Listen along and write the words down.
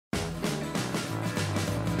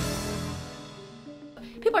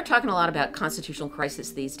People are talking a lot about constitutional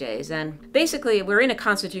crisis these days, and basically we're in a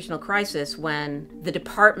constitutional crisis when the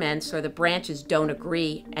departments or the branches don't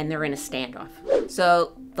agree and they're in a standoff.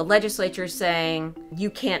 So the legislature is saying you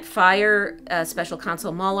can't fire Special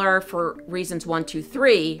Counsel Mueller for reasons 1, 2,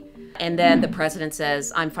 3, and then the president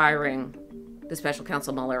says, I'm firing the Special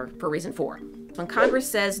Counsel Mueller for reason 4. When Congress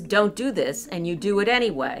says don't do this and you do it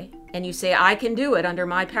anyway, and you say I can do it under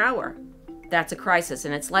my power, that's a crisis,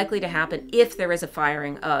 and it's likely to happen if there is a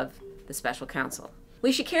firing of the special counsel.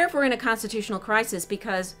 We should care if we're in a constitutional crisis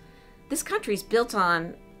because this country is built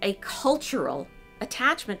on a cultural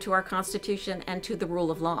attachment to our Constitution and to the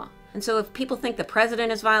rule of law. And so if people think the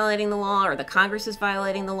president is violating the law or the Congress is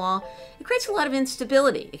violating the law, it creates a lot of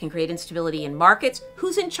instability. It can create instability in markets.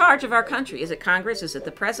 Who's in charge of our country? Is it Congress? Is it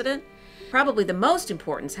the president? Probably the most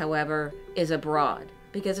importance, however, is abroad.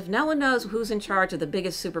 Because if no one knows who's in charge of the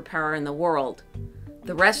biggest superpower in the world,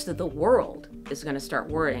 the rest of the world is going to start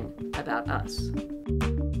worrying about us.